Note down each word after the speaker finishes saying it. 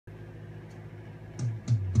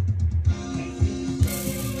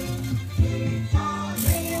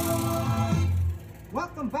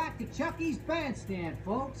Welcome back to Chucky's Bandstand,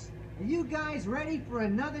 folks. Are you guys ready for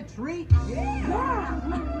another treat? Yeah!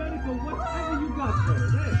 We're ready for whatever you got for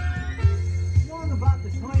us, hey? Long about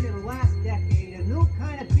the turn of the last decade, a new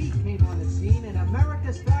kind of beat came on the scene and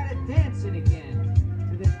America started dancing again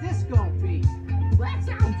to the disco beat. That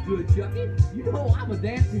sounds good, Chucky. You know I'm a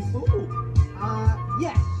dancing fool.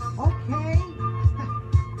 Yes. Okay.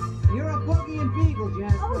 You're a boogie and beagle,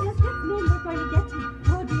 Jasper. Oh, does this mean we're going to get to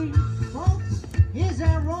boogie? Folks, here's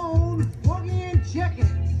our own boogie and chicken.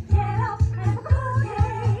 Get up and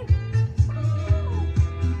boogie.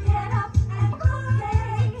 Get up and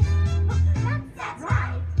boogie. That's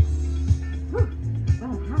right.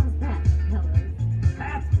 Well, how's that, Hillary?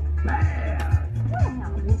 That's bad.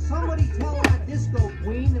 Well, Will somebody tell our disco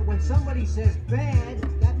queen that when somebody says bad,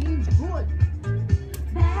 that means good?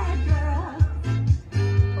 bad girls.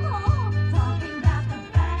 Oh, talking about the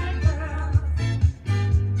bad girls.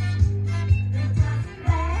 They're just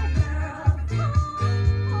bad girls.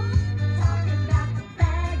 Oh, talking about the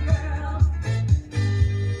bad girls.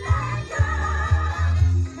 Bad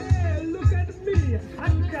girls. Hey, look at me.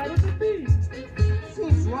 I'm kind of a beast.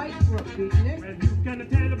 Seems right for a beatnik. Well, you can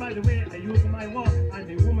tell by the way I use my walk, I'm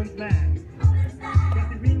a woman's man. Who's that? Got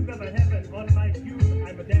the wings of heaven on my shoes,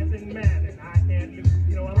 I'm a dancing man, and I can't lose.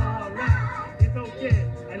 You know, I'm alright, it's okay,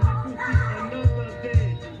 I live to see another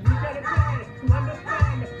day. You gotta try to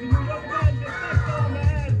understand, the New York man just like so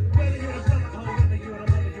man. Whether you're a brother or whether you're a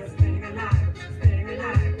mother, you're staying alive, staying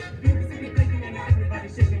alive. Big city taking and everybody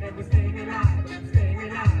shaking and we're staying alive, staying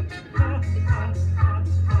alive.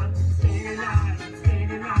 Staying alive,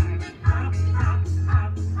 staying alive.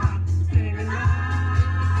 Staying alive.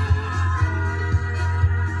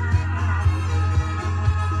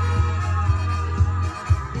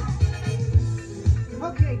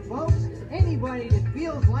 Okay, folks, anybody that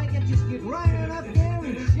feels like it, just get right on up